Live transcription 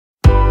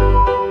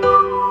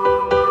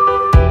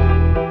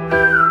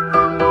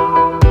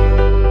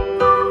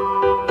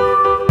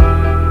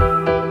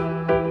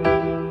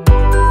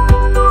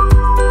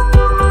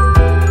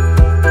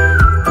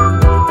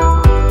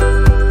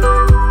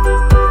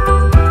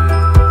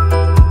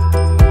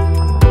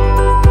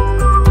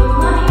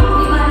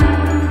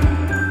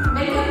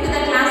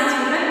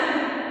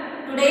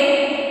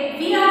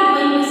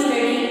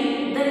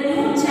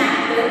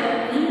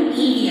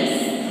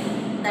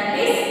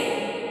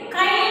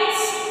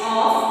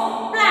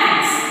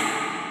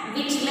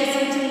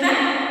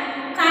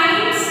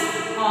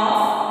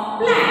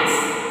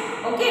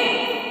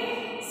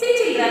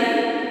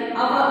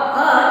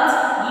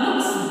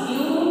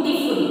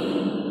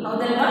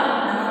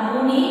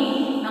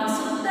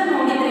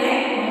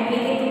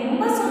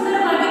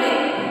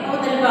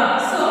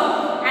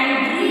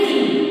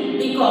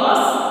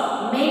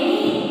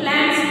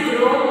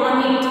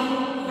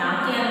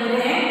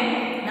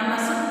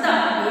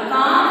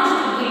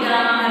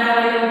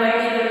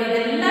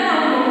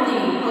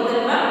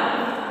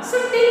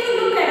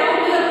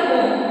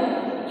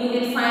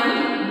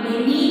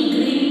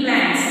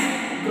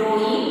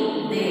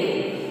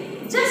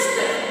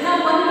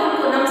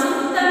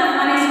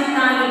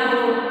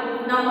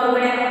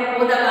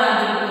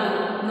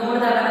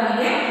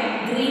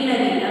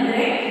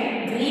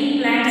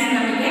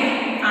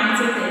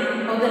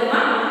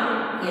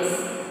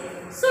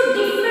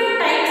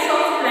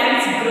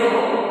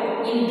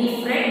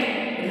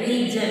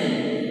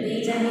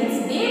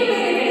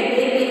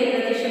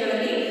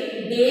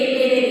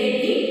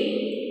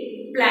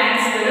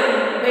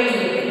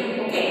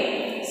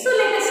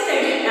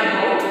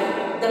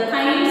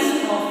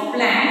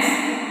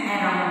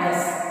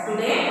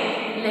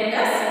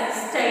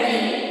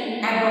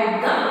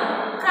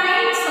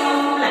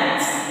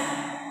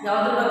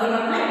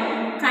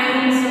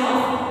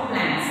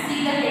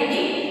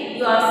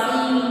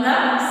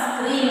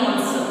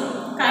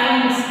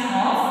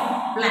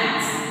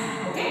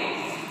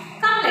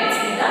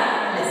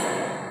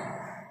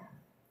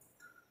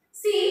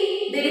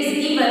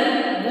will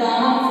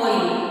warm up for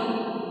you.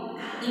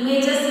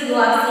 Images you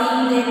are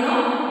seeing there, no?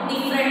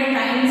 Different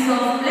kinds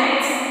of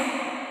plants.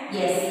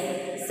 Yes.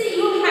 See,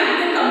 you have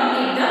to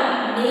complete the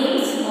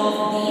names of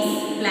these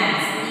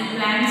plants. These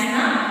plants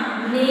na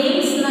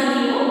names na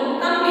you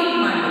complete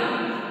madu.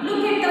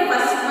 Look at the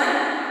first one.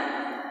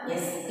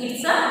 Yes,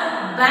 it's a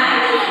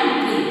banyan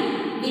tree.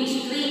 Which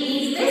tree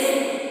is this?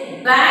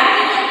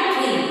 Banyan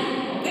tree.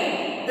 Okay.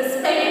 The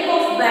spelling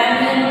of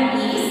banyan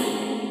is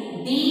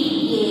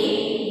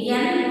D-A-N-Y-A-N.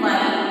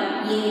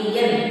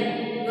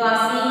 You are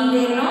seeing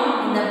there, no?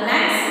 In the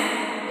plants.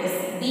 Yes,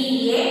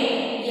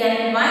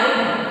 D-A-N-Y-A-N.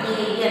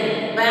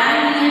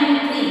 Banyan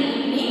tree.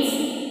 It means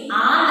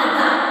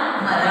Alada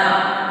Mara.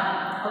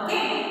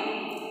 Okay.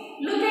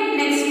 Look at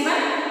next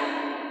one.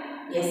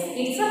 Yes,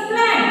 it's a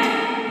plant.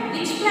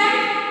 Which plant?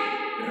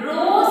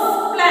 Rose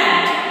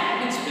plant.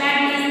 Which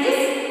plant is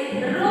this?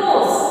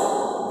 Rose.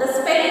 The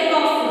spelling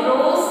of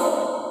rose,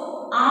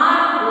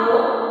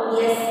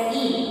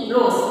 R-O-S-E.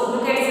 Rose.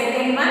 Look at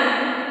second one.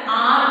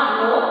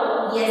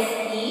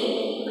 R-O-S-E.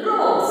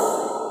 Rose.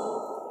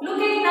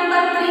 Look at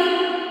number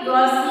 3. You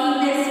are seeing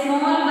the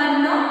small one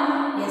now.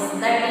 Yes,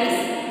 that is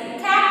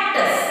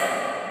cactus.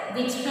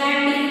 Which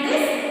plant is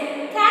this?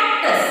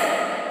 Cactus.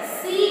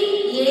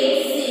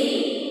 C-A-C-T-U-S.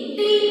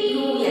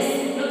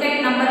 Look at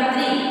number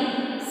 3.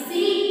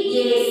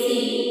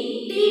 C-A-C-T-U-S.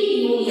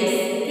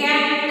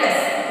 Cactus.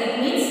 It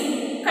means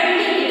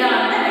Kalli Gida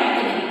anta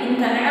ಹೇಳ್ತೀವಿ. In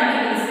Kannada we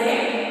will say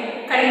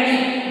Kalli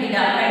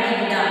Gida,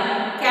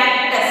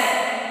 cactus.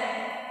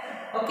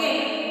 Okay.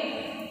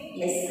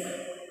 Yes.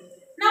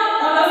 Now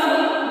all of you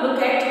look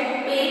at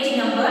page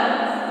number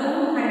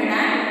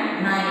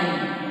 209.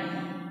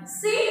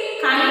 See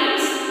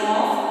kinds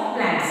of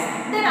plants.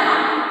 There are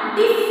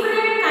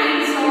different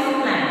kinds of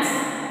plants.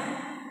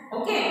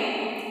 Okay.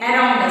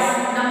 Around us.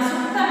 ನಮ್ಮ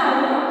ಸುತ್ತ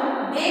ನಾವು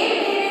ಬೇರೆ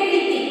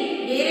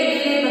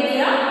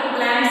ಬಗೆಯ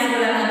plants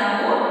ಗಳನ್ನು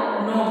ನಾವು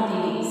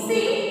ನೋಡ್ತೀವಿ.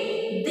 See,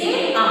 they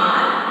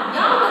are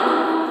ಯಾವುದು?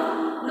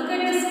 Look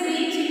at the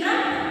screen children.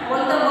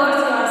 All the words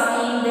you are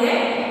seeing there.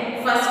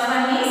 First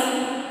one is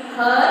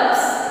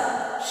herbs,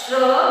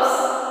 shrubs,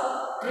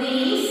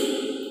 trees,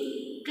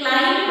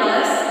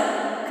 climbers,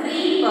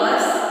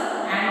 creepers,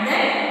 and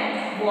then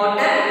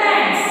water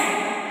plants.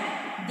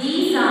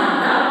 These are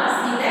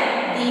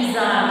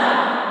the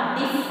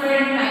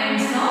different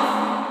kinds of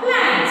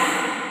plants.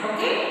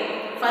 Okay.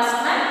 First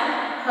one,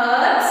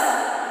 herbs,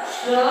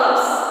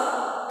 shrubs,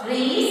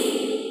 trees,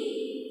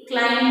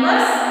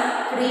 climbers,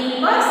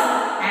 creepers,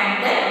 and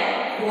then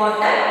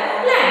water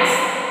plants.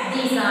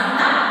 These are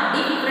the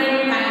different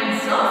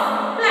kinds of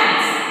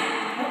plants.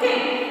 Okay.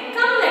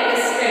 Come let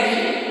us study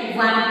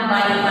one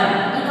by one.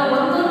 ಈಗ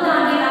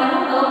ಒಂದೊಂದಾಗಿ ನಾವು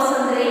herbs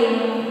ಅಂದ್ರೆ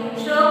ಏನು,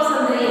 shrubs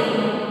ಅಂದ್ರೆ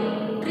ಏನು,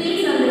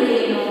 trees ಅಂದ್ರೆ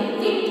ಏನು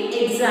with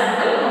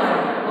example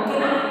ಮಾಡೋಣ. Okay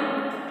na?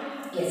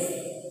 Yes.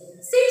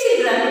 See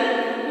children,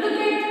 look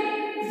at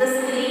the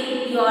screen.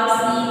 You are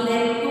seeing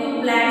there 2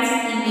 plants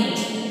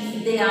image.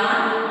 They are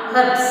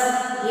herbs.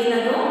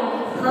 ಏನದು?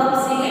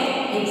 Herbs ಗೆ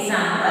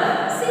example.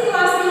 See, you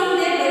are seeing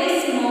there very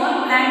small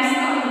plants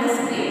now in the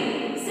screen.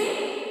 See?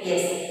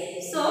 Yes.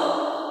 So,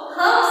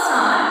 herbs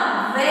are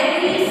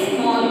very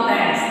small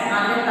plants.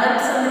 ಆದರೆ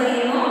herbs ಅಂದ್ರೆ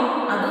ಏನು?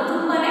 ಅದು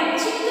ತುಂಬಾನೇ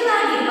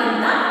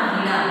ಚಿಕ್ಕದಾಗಿರುವಂತ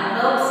ಗಿಡ.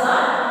 Herbs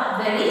are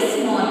very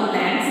small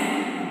plants.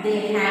 They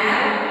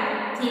have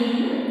thin,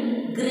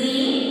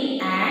 green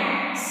and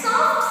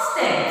soft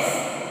stems.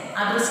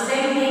 ಅದರ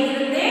stem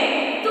ಹೇಗಿರುತ್ತೆ?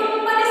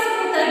 ತುಂಬಾನೇ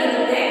smooth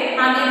ಆಗಿರುತ್ತೆ.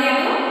 ಹಾಗೇನೇ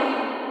ಅದು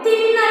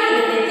thin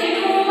ಆಗಿರುತ್ತೆ,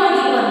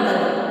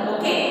 ತೆಳುವಾಗಿರುವಂತದ್ದು.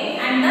 Okay,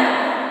 and the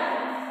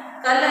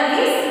color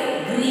is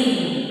green.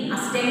 ಆ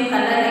stem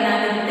color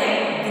ಏನಾಗಿರುತ್ತೆ?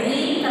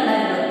 Green color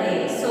ಇರುತ್ತೆ.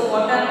 So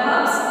what are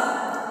herbs?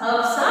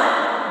 Herbs are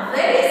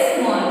very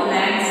small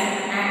plants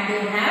and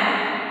they have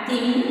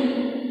thin,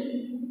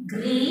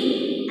 green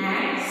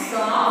and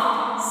soft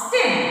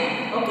stem.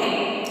 Okay,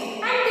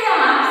 and they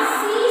are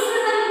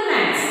seasonal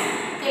plants.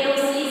 ಕೆಲವು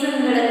season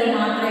ಗಳಲ್ಲಿ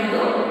ಮಾತ್ರ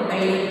ಇದು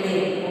ಬೆಳೆಯುತ್ತೆ.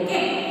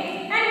 Okay,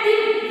 and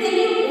they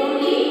live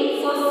only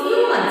for few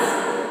months.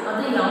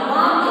 ಅದು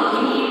ಯಾವಾಗಲೂ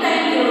any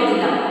time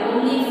ಇರೋದಿಲ್ಲ.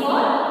 Only for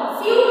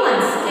few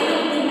months.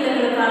 ಕೆಲವು ತಿಂಗಳ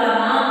ಕಾಲ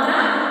ಮಾತ್ರ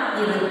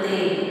ಇರುತ್ತೆ.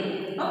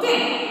 Okay,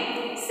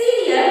 see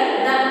here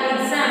the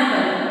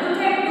example.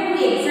 Look at 2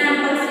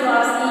 examples you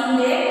are seeing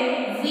there.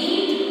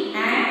 Wheat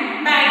and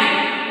paddy.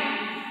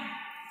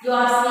 You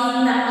are seeing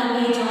the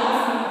image of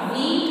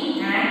wheat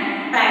and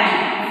paddy.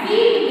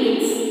 Wheat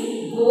means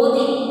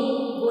ಗೋಧಿ.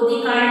 ಗೋಧಿ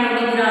ಕಾಳು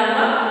ನೋಡಿದಿರಾ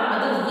ಅಲ್ವಾ?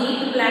 ಅದು wheat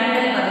plant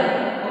ಅಲ್ಲಿ ಬರುತ್ತೆ.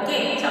 Okay,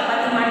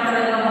 chapati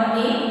ಮಾಡ್ತಾರಲ್ವಾ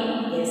mummy?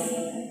 Yes.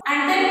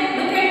 And then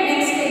look at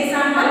next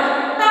example,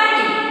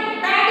 paddy.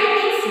 Paddy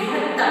means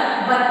ಭತ್ತ.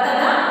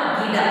 ಭತ್ತದ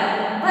ಗಿಡ.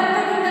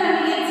 ಭತ್ತದಿಂದ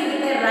ನಮಗೆ ಏನು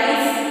ಸಿಗುತ್ತೆ?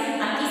 ರೈಸ್,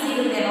 ಅಕ್ಕಿ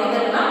ಸಿಗುತ್ತೆ,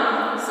 ಹೌದಲ್ವಾ?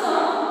 So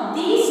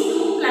these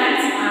 2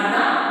 plants are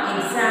the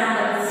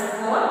examples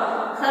for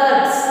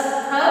herbs.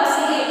 Herbs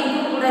ಗೆ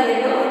ಇದು ಕೂಡ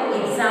ಎರಡು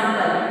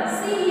example.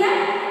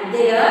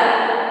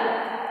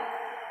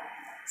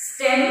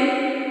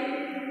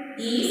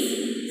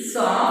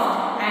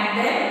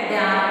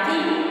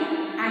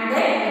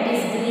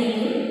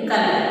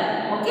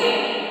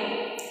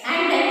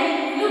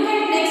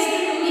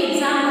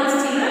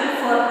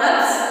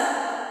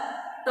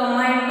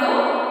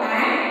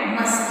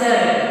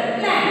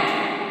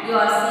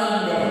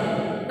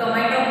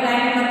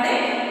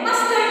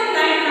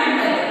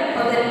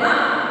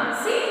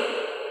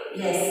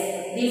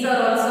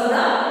 also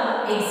the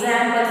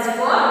examples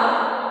for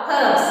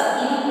herbs.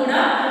 ಇದು ಕೂಡ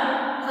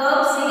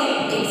herbs ಗೆ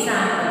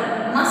example.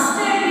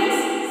 Mustard means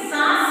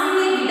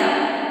ಸಾಸಿವೆ ಗಿಡ.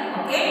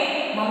 Okay,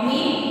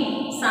 ಮಮ್ಮಿ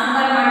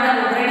ಸಾಂಬಾರ್ ಮಾಡಿದಾಗ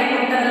ಒಗ್ಗರಣೆ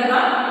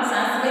ಕೊಡ್ತಾರಲ್ವಾ,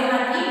 ಸಾಸಿವೆ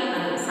ಹಾಕಿ,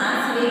 ಅದು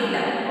ಸಾಸಿವೆ ಗಿಡ.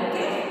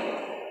 Okay,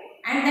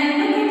 and then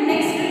look at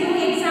next two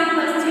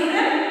examples,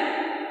 children.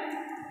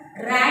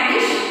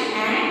 Radish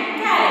and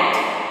carrot.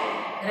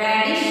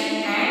 Radish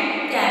and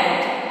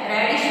carrot.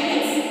 Radish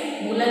means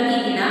ಮೂಲಂಗಿ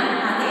ಗಿಡ,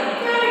 ಹಾಗೆ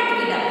ಕ್ಯಾರೆಟ್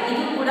ಗಿಡ.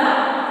 ಇದು ಕೂಡ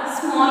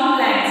small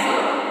plants,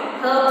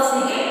 herbs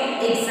ಗೆ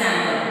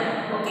example.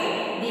 Okay,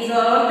 these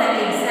are all the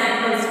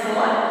examples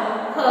for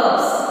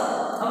herbs.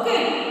 Okay,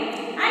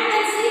 and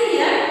then see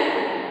here,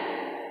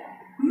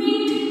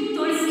 mint,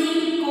 tulsi,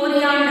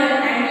 coriander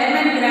and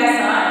lemongrass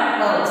are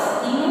herbs.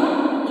 ಇನ್ನು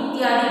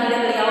ಇತ್ಯಾದಿ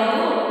ಗಿಡಗಳು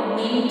ಯಾವುದು?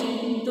 mint,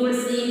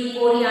 tulsi,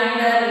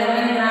 coriander,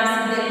 lemongrass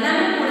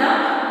ಇದೆಲ್ಲವೂ ಕೂಡ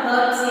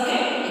herbs ಗೆ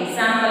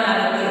example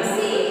ಆಗುತ್ತೆ.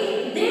 See,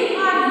 they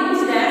are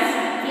used as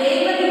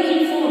flavoring in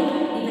food.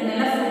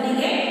 ಇದನ್ನೆಲ್ಲ food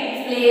ಗೆ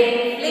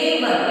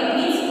flavor, it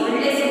means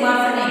ಒಳ್ಳೆ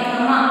ಸುವಾಸನೆ,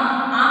 ಘಮ,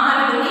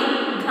 ಆಹಾರದಲ್ಲಿ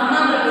ಘಮ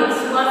ಬರಬೇಕು,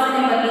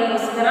 ಸುವಾಸನೆ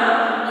ಬರಲಿಕ್ಕೋಸ್ಕರ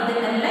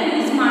ಇದನ್ನೆಲ್ಲ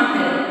ಯೂಸ್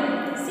ಮಾಡ್ತಾರೆ.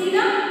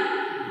 ಸೀದಾ,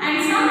 and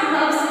some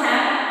herbs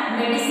have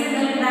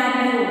medicinal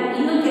value.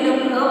 ಇನ್ನು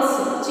ಕೆಲವು herbs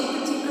ಚಿಕ್ಕ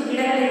ಚಿಕ್ಕ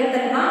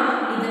ಗಿಡಗಳಿರುತ್ತಲ್ವಾ,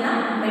 ಇದನ್ನ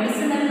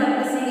ಮೆಡಿಸಿನಲ್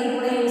ಪರ್ಪಸ್ಸಿಗೆ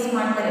ಕೂಡ ಯೂಸ್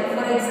ಮಾಡ್ತಾರೆ.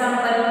 For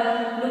example,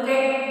 look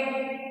at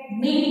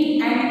mint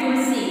and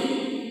tulsi.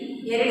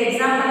 ಎರಡು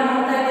ಎಕ್ಸಾಂಪಲ್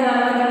ನೋಡ್ತಾ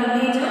ಇದ್ದೀರಲ್ವಾ ನೀವು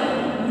ಇಮೇಜ್,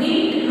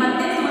 mint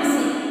ಮತ್ತೆ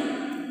ತುಳಸಿ.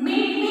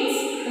 mint means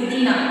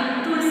ಪುದೀನ,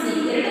 ತುಳಸಿ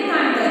ಎರಡು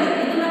ಕಾಣ್ತಾ ಇದೆ.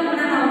 ಇದನ್ನ ಕೂಡ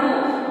ನಾವು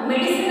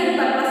ಮೆಡಿಸಿನಲ್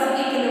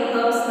ಪರ್ಪಸ್ಗೆ ಕೆಲವು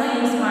ಹರ್ಬ್ಸ್ ನ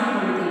ಯೂಸ್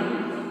ಮಾಡ್ಕೊಳ್ತೀವಿ.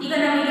 ಈಗ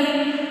ನಮಗೆ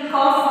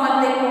ಕಾಫ್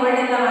ಮತ್ತೆ ಕೋಲ್ಡ್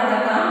ಎಲ್ಲ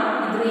ಆದಾಗ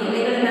ಇದ್ರ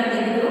ಎಲೆಗಳನ್ನ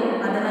ತೆಗೆದು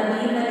ಅದನ್ನ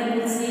ನೀರಿನಲ್ಲಿ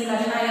ಕುದಿಸಿ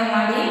ಕಷಾಯ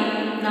ಮಾಡಿ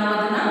ನಾವು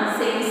ಅದನ್ನ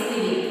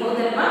ಸೇವಿಸ್ತೀವಿ,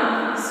 ಹೌದಲ್ವಾ?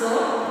 So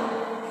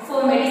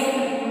for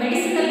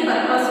medicinal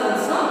purpose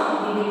also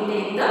we will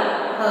take the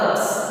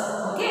herbs.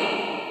 Okay,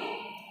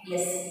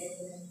 yes,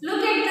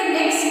 look at the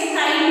next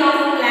kind of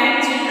plant,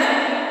 children.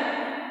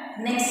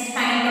 Next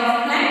kind of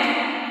plant,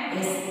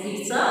 yes,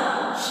 it's a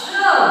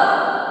shrub.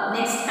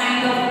 Next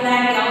kind of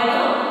plant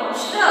yavadu?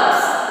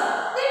 Shrubs.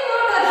 Then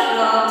what are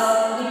shrubs?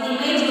 With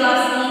image you are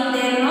seeing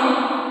there, no?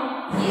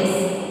 Yes,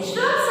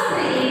 shrubs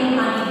andre enu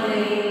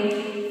hagidre?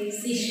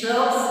 See,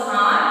 shrubs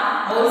are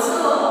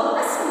also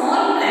a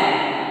small plant.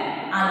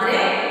 Adre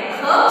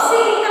herbs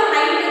ಗಿಂತ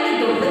height ಅಲ್ಲಿ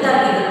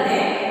ದೊಡ್ಡದಾಗಿರುತ್ತೆ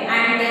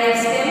and their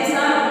stems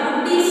are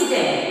woody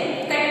stem.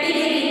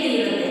 ಕಟ್ಟಿಗೆ ರೀತಿ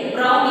ಇರುತ್ತೆ,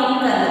 brown in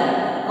color.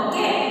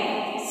 Okay,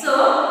 so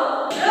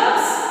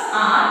shrubs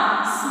are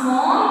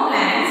small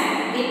plants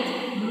with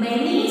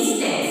many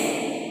stems.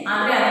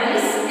 ಆದರೆ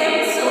ಅದರಲ್ಲಿ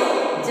stems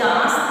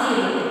ಜಾಸ್ತಿ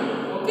ಇರುತ್ತೆ.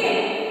 Okay,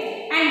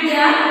 and they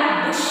are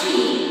bushy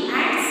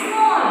and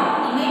small.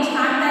 Image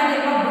ಕಾಣ್ತಾ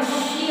ಇದೆಯಲ್ವಾ,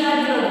 bushy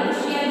ಆಗಿರೋದು.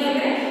 bushy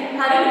ಆಗಿದ್ರೆ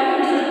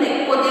ಹರಡಿಕೊಂಡಿರುತ್ತೆ,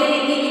 ಪೊದೆ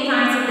ರೀತಿಯಲ್ಲಿ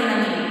ಕಾಣಿಸುತ್ತೆ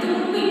ನಮಗೆ,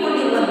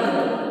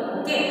 ತುಂಬಿಕೊಂಡಿರುವಂಥದ್ದು.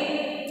 Okay,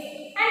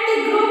 and they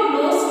grow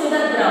close to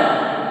the ground.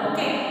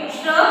 Okay,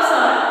 shrubs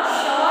are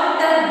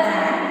shorter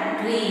than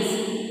trees.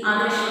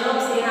 ಆದರೆ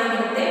shrubs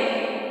ಏನಾಗಿರುತ್ತೆ,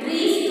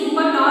 ಟ್ರೀಸ್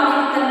ತುಂಬಾ ಟಾಲ್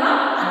ಇರುತ್ತಲ್ವಾ,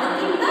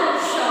 ಅದಕ್ಕಿಂತ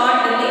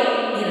ಶಾರ್ಟ್ ಅಲ್ಲಿ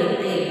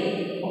ಇರುತ್ತೆ.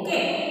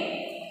 Okay,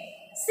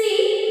 see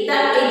the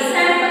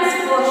examples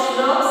for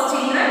shrubs,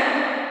 children.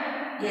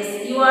 Yes,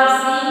 you are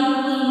seeing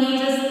two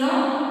images, no?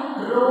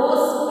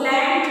 Rose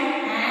plant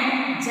and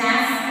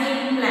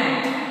jasmine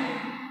plant.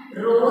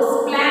 Rose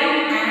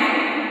plant and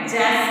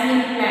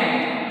jasmine plant.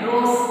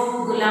 Rose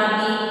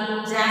ಗುಲಾಬಿ,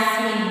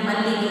 jasmine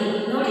ಮಲ್ಲಿಗೆ.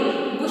 ನೋಡಿ,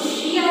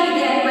 ಬುಷಿ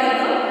ಆಗಿದೆ ಅಲ್ವಾ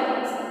ಇದು?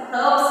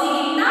 herbs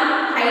ಗಿಂತ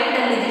ಹೈಟ್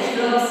ಅಲ್ಲಿದೆ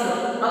shrubs,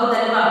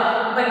 ಹೌದಲ್ವಾ?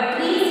 ಬಟ್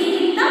ಟ್ರೀಸ್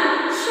ಗಿಂತ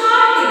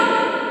ಶಾರ್ಟ್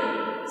ಇರುತ್ತೆ.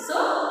 So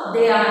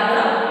they are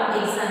the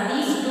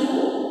these two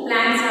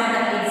plants are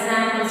the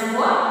examples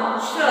for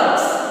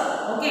shrubs.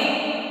 Okay,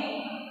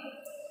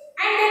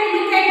 and then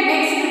look at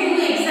next two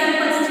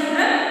examples,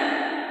 children.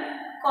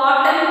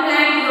 Cotton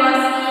plant you are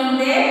seeing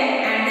there,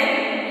 and then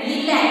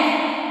lilac.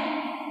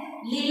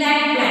 Lilac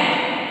plant,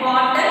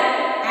 cotton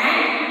and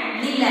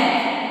lilac.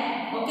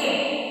 Okay,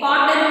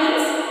 cotton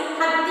means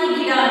ಹತ್ತಿ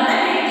ಗಿಡ ಅಂತ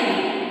ಹೇಳ್ತೀವಿ.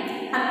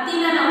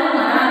 ಹತ್ತಿನ ನಾವು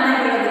ಮರ ಅಂತ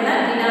ಹೇಳೋದಿಲ್ಲ,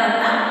 ಗಿಡ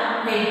ಅಂತ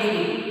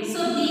ಹೇಳ್ತೀವಿ. So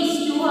these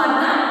two are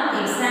the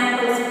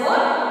examples for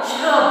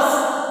shrubs.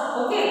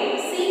 Okay,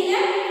 see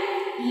here,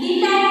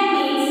 lilac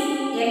means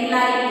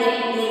LILAC.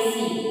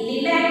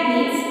 lilac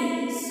means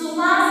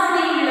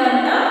ಸುವಾಸನೆ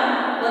ಉಳ್ಳಂತ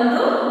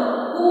ಒಂದು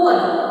ಹೂವು,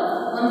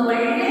 ಒಂದು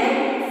ಒಳ್ಳೆ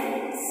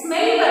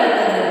ಸ್ಮೆಲ್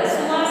ಬರುತ್ತೆ, ಅದರಲ್ಲಿ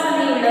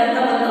ಸುವಾಸನೆ ಉಳ್ಳಂತ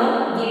ಒಂದು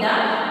ಗಿಡ.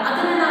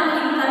 ಅದನ್ನು ನಾವು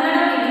in Kannada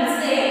we will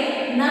say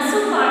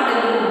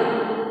ನಸುಪಾಟಲು.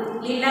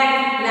 lilac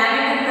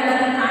lavender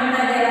colour ಕಾಣ್ತಾ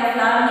ಇದೆಯಲ್ಲ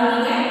ಫ್ಲವರ್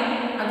ನಿಮಗೆ,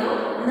 ಅದು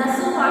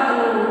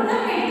ನಸುಪಾಟಲು ಅಂತ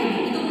ಹೇಳ್ತೀವಿ.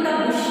 ಇದು ಕೂಡ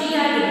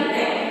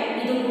ಖುಷಿಯಾಗಿರುತ್ತೆ,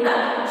 ಇದು ಕೂಡ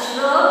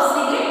shrubs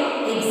ಗೆ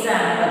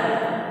example.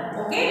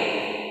 Okay,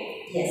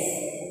 yes,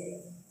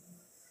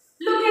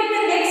 look at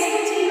the next,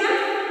 children.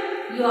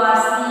 You are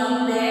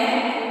seeing there,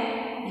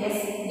 yes,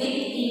 with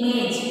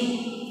image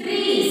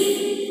trees.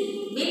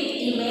 With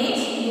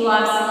image you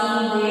are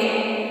seeing there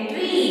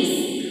trees,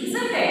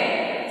 isn't it?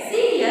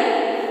 See here,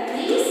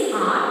 trees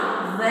are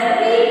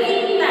very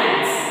big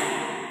plants.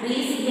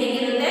 Trees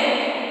ಹೇಗಿರುತ್ತೆ,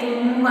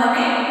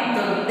 ತುಂಬಾನೇ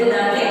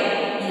ದೊಡ್ಡದಾಗಿ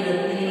ಇರುತ್ತೆ.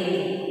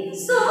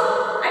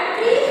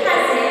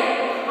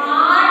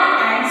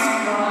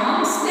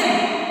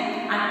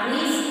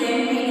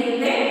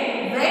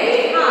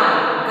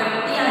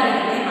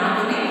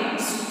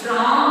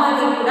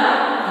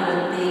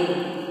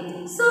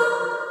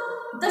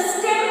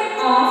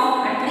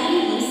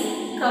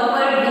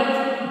 covered with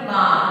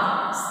bark.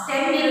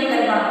 Stem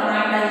ಇರುತ್ತಲ್ವಾ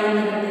ಕಾಂಡ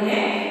ಏನಿರುತ್ತೆ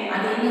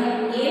ಅದೇನು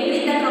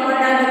ಏನಿಂದ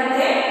covered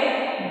ಆಗುತ್ತೆ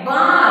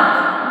bark.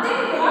 Then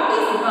what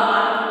is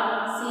bark?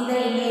 See the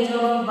image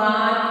of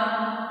bark.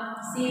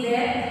 See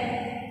there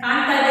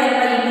ಕಾಣ್ತಾ ಇದೆ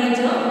ಅಲ್ವಾ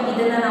ಇಮೇಜ್,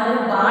 ಇದನ್ನ ನಾವು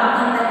bark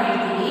ಅಂತ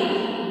ಹೇಳ್ತೀವಿ.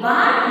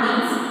 Bark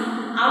means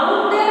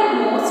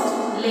outermost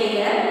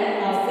layer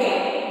of a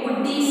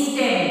woody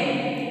stem.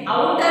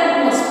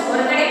 Outermost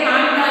ಹೊರಗಡೆ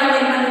ಕಾಣ್ತಾ ಇದೆ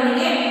ಅಲ್ವಾ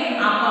ನಿಮಗೆ,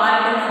 ಆ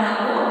ಪಾರ್ಟ್ ಅನ್ನು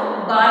ನಾವು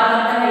bark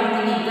ಅಂತ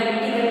ಹೇಳ್ತೀವಿ.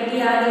 ಗಟ್ಟಿ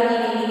ಗಟ್ಟಿಯಾಗಿ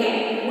ನಿಮಗೆ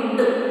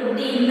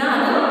ವುಡ್ಡಿಂದ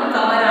ಅದು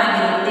ಕವರ್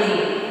ಆಗಿರುತ್ತೆ.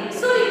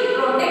 So it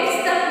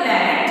protects the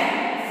plant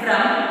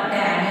from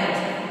damage.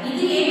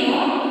 ಇದು ಏನು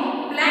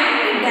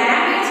ಪ್ಲಾಂಟ್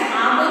ಡ್ಯಾಮೇಜ್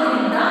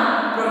ಆಗೋದ್ರಿಂದ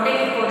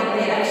ಪ್ರೊಟೆಕ್ಟ್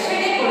ಕೊಡುತ್ತೆ,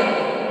 ರಕ್ಷಣೆ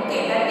ಕೊಡುತ್ತೆ. Okay,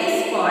 that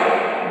is called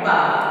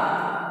bark.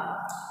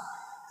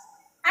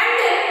 And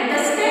then the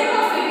stem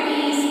of a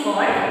tree is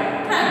called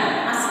trunk.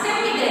 ಆ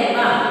ಸ್ಟೆಮ್ ಇದೆ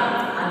ಅಲ್ವಾ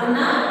ಅದನ್ನ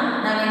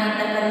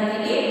ನಾವೇನಂತ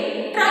ಕರಿತೀವಿ,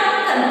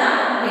 ಟ್ರಂಕ್ ಅಂತ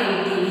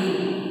ಹೇಳ್ತೀವಿ.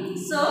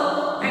 So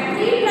a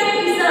tree trunk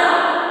is a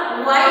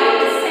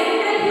wide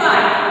central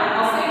part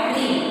of a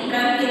tree.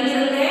 Trunk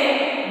ಎಲ್ಲಿರುತ್ತೆ,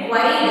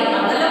 ವೈಡ್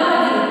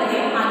ಅಗಲವಾಗಿರುತ್ತೆ.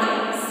 ಹಾಗೆ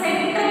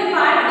ಸೆಂಟ್ರಲ್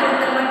ಪಾರ್ಟ್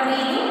ಬರುತ್ತಲ್ವಾ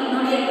ಟ್ರೀದು,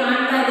 ನೋಡಿ ಅಲ್ಲಿ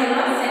ಕಾಣ್ತಾ ಇದೆ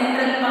ಅಲ್ವಾ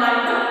ಸೆಂಟ್ರಲ್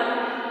ಪಾರ್ಟ್,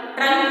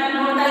 ಟ್ರಂಕ್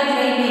ನೋಡ್ತಾ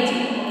ಇದ್ದೀರಾ image.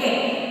 Okay,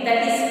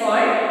 that is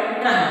called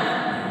trunk.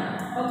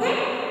 Okay,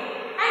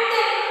 and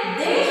then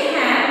they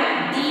have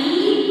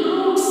deep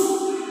roots.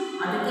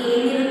 ಅದಕ್ಕೆ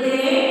ಏನಿರುತ್ತೆ,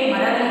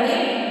 ಮರಗಳಿಗೆ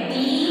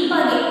ಡೀಪ್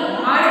ಆಗಿ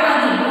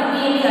ಆಳವಾಗಿ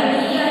ಭೂಮಿಯಲ್ಲಿ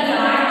ಅಡಿಯಾಗಿ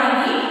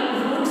ಆಳವಾಗಿ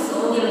ರೂಟ್ಸ್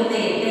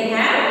ಹೋಗಿರುತ್ತೆ. They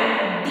have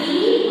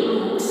deep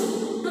roots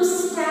to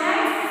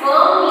stand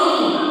firmly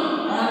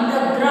on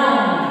the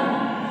ground.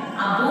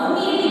 ಆ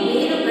ಭೂಮಿಯಲ್ಲಿ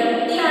ಬೇರು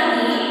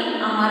ಗಟ್ಟಿಯಾಗಿ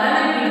ಆ ಮರನ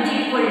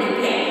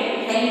ಹಿಡಿದಿಟ್ಕೊಳ್ಳಿಕ್ಕೆ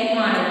ಹೆಲ್ಪ್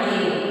ಮಾಡುತ್ತೆ.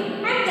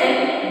 And then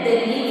they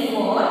live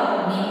for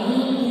many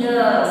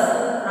years.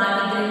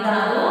 ಆಗಿದ್ರಿಂದ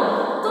ಅದು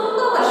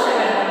ತುಂಬಾ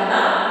ವರ್ಷಗಳ ಕಾಲ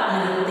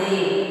ಇರುತ್ತೆ.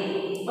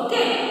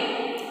 Okay,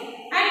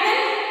 and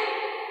then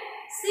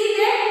see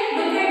there,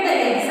 look at the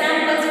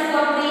examples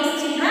for trees,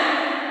 children.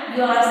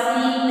 You are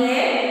seeing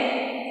there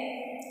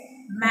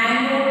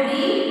mango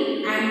tree,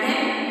 and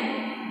then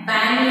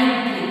banyan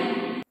tree,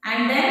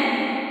 and then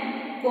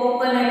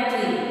coconut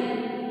tree,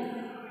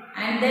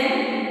 and then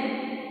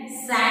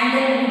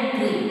sandalwood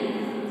tree.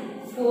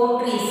 4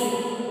 trees.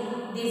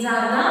 These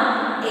are the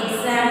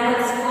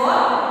examples for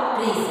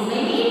trees.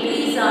 Many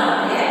trees are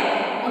there.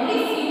 Only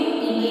few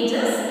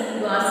images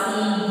you are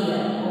seeing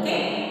here. Okay,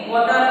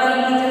 what are the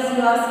images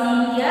you are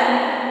seeing here?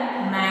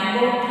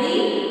 Mango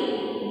tree,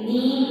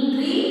 neem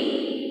tree,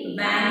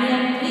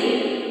 banyan tree,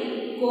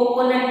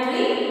 coconut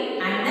tree,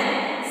 and then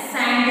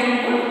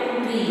sandalwood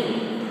tree.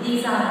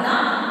 These are the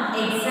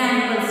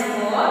examples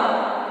for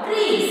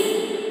trees.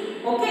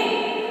 Okay,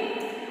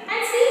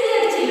 and see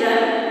here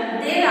children,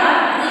 there are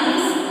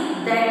trees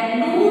that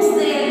lose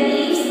their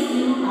leaves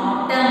in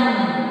autumn.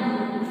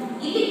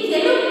 ಇಲ್ಲಿ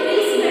ಕೆಲವು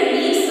trees ಗಳ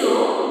leaves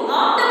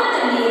atom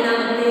ನಲ್ಲಿ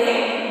ಏನಾಗುತ್ತೆ,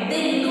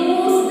 they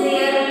lose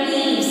their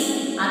leaves.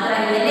 ಅದರ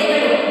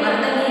ಎಲೆಗಳು,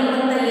 ಮರದಲ್ಲಿ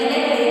ಇರುವಂತ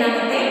ಎಲೆಗಳು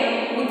ಏನಾಗುತ್ತೆ,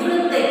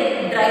 ಉದುರುತ್ತೆ.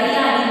 ಡ್ರೈ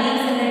ಆಗಿ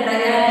ಲೀವ್ಸ್ ಅನ್ನ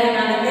ಡ್ರೈ ಆಗಿ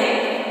ಏನಾಗುತ್ತೆ,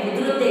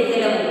 ಉದುರುತ್ತೆ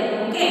ಕೆಲವು.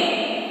 Okay,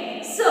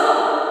 so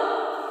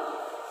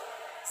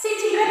see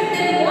children,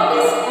 then what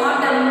is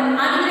autumn?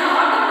 ಹಾಗಿದ್ರೆ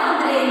autumn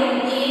ಅಂದ್ರೆ ಏನು?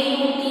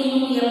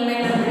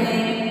 AUTUMN ಅಂದ್ರೆ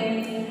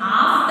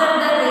after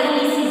the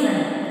rainy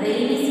season.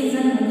 Rainy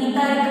season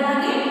ಮುಗಿತಾ ಇದ್ದ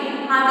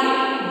ಹಾಗೆ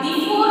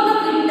before the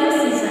winter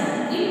season.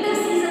 Winter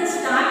season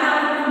start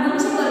ಆಗೋಕ್ಕೆ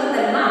ಮುಂಚೆ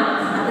ಬರುತ್ತಲ್ವಾ,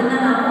 ಅದನ್ನ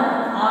ನಾವು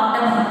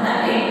ಆಟಮ್ ಅಂತ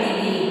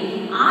ಹೇಳ್ತೀವಿ.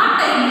 ಆ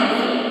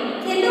ಟೈಮಲ್ಲಿ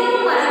ಕೆಲವು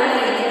ಮರಗಳ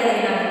ಎಲೆಗಳು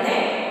ಏನಾಗುತ್ತೆ,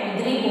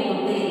 ಉದುರಿ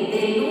ಹೋಗುತ್ತೆ.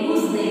 They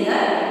loose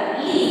there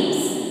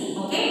leaves.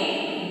 Okay,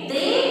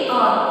 they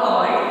are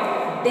called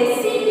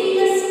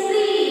deciduous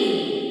tree.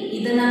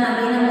 ಇದನ್ನ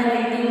ನಾವೇನಂತ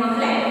ಹೇಳ್ತೀವಿ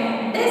ಮಕ್ಕಳೇ,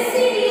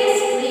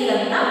 ಡೆಸಿಡಿಯಸ್ ಟ್ರೀ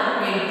ಅಂತ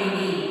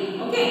ಹೇಳ್ತೀವಿ.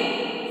 Okay,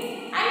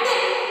 and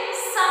then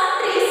some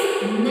trees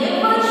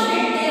never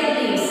shed their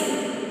leaves,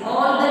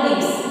 all the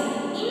leaves.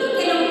 ಇನ್ನು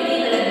ಕೆಲವು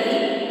ಟ್ರೀಗಳಲ್ಲಿ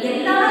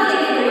ಎಲ್ಲಾ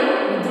ಎಲೆಗಳು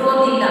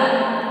ಉದುರೋದಿಲ್ಲ.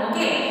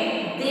 Okay,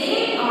 they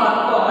are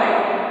called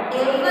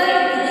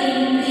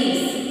evergreen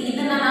trees.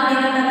 ಇದನ್ನ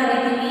ನಾವೇನಂತ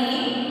ಕರಿತೀವಿ,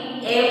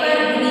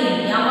 evergreen,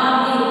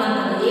 ಯಾವಾಗಲೂ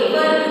ಇರುವಂತದ್ದು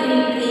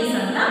evergreen trees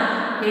ಅಂತ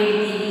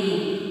ಹೇಳ್ತೀವಿ.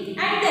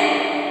 And then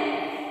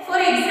for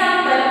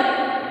example,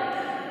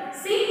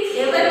 see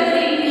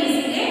evergreen trees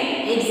ಗೆ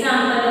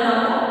example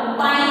ನಾವು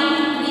pine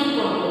tree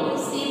ಕೊಡ್ಬೋದು.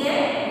 See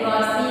there, you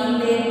are seeing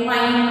there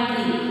pine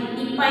tree.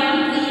 ಈ pine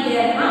tree ಇದೆ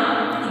ಅಲ್ವಾ,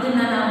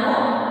 ಇದನ್ನ ನಾವು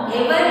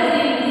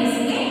evergreen trees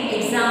ಗೆ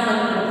example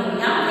ಕೊಡ್ತೀವಿ.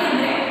 ಯಾಕೆ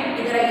ಅಂದ್ರೆ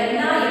ಇದರ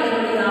ಎಲ್ಲಾ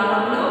ಎಲೆಗಳು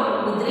ಯಾವಾಗಲೂ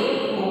ಉದುರಿ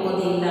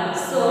ಹೋಗೋದಿಲ್ಲ.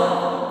 So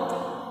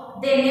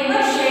they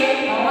never shed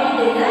all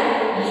their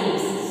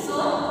leaves. So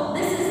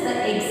this is the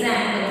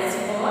example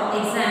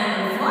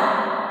for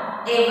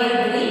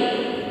evergreen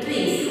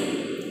trees.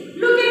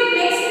 Look at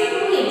next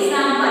two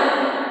example.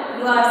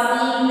 You are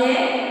seeing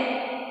there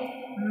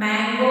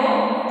mango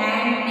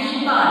and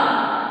peepal.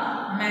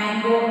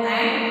 Mango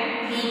and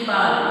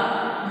peepal.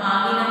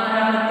 ಮಾವಿನ ಮರ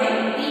ಮತ್ತೆ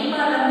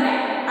ಪೀಪಲ್ ಅಂದ್ರೆ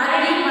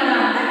ಅರಳಿ ಮರ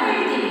ಅಂತ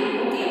ಹೇಳ್ತೀವಿ.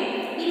 Okay,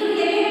 ಇದ್ರ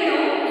ಎಲೆಗಳು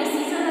ಈ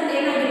ಸೀಸನ್ ಅಲ್ಲಿ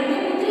ಏನಾಗಿರುತ್ತೆ,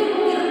 ಉದುರಿ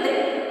ಹೋಗಿರುತ್ತೆ.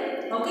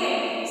 Okay,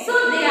 so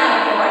they are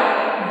called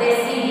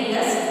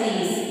deciduous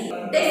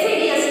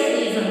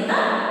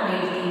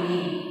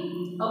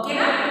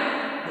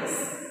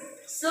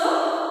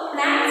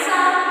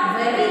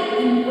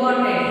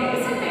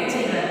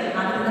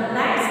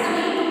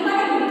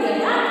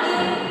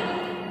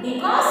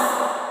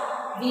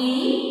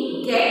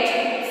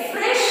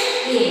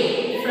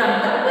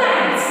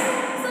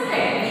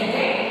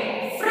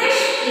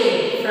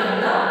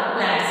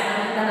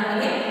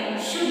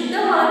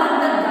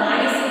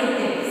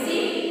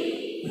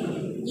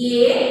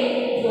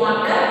air,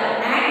 water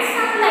and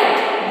sunlight.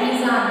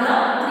 These are the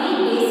three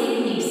basic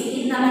needs.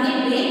 ಇದು ನಮಗೆ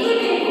ಬೇಕೇ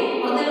ಬೇಕು.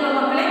 ಹೌದಲ್ವಾ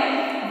ಮಕ್ಕಳೇ?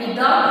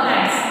 Without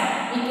plants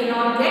we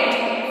cannot get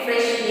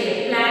fresh air.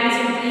 Plants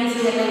and trees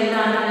ಎಲ್ಲ ಇಲ್ಲ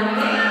ಅಂದ್ರೆ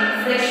ನಮಗೆ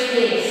fresh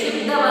air,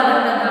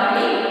 ಶುದ್ಧವಾದ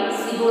ಗಾಳಿ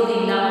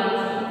ಸಿಗೋದಿಲ್ಲ.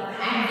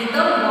 And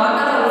without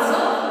water also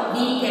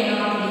we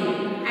cannot live.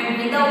 And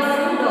without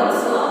food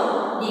also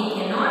we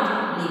cannot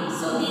live.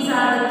 So these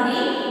are the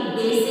three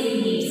basic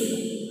needs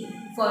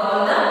for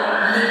all the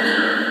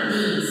living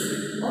beings.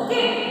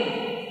 Okay?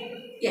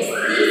 Yes,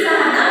 these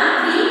are the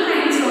three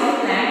kinds of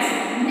plants.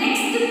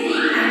 Next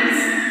three kinds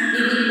we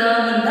will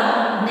learn in the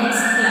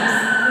next class.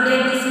 Today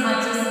this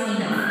much is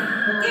enough.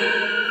 Okay?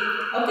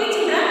 Okay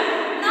children?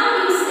 Now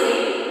you say,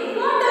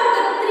 what are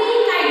the three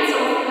kinds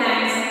of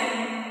plants?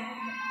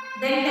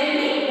 Then tell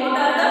me, what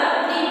are the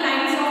three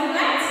kinds of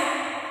plants?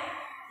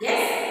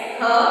 Yes,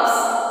 herbs,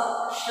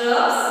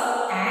 shrubs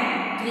and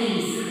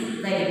trees.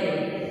 Very good.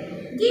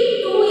 Give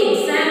two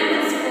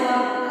examples for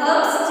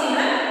herbs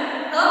children.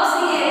 Herbs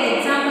here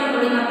example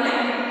kodi makle.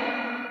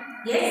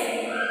 Yes,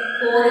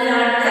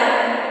 coriander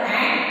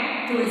and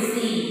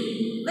tulsi.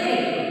 Very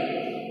good.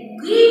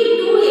 Give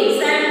two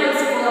examples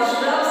for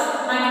shrubs.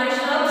 And the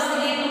shrubs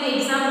here two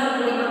example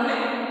kodi makle.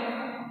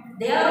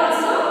 They are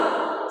also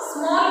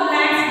small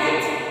plants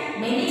with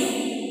many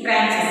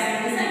branches,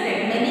 isn't it?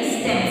 Many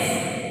stems.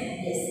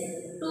 Yes.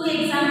 Two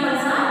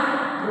examples are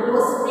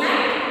rose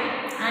plant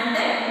and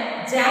then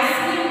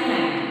jasmine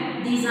plant.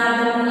 These are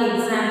the two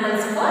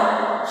examples for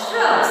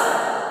shrubs.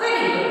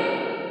 Very good.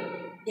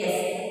 Yes.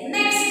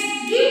 Next,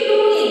 give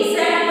two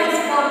examples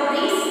for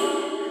trees.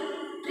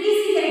 Trees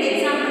here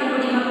example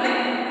kodi makle.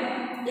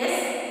 Yes.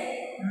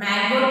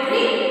 Mango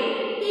tree,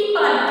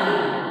 peepal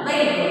tree.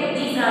 Very good.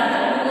 These are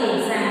the two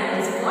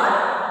examples for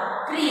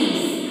trees.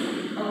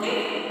 Okay.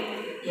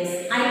 Yes.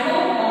 I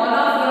hope all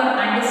of you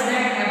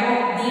understand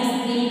about these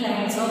three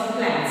kinds of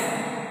plants.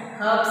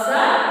 Herbs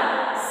are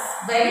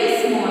very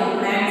small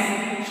plants.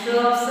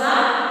 Shrubs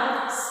are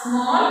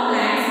small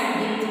plants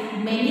with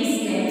many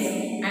stems,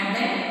 and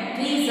then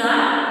trees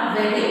are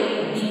very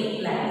big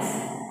plants.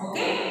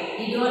 Okay?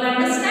 Did you all understand?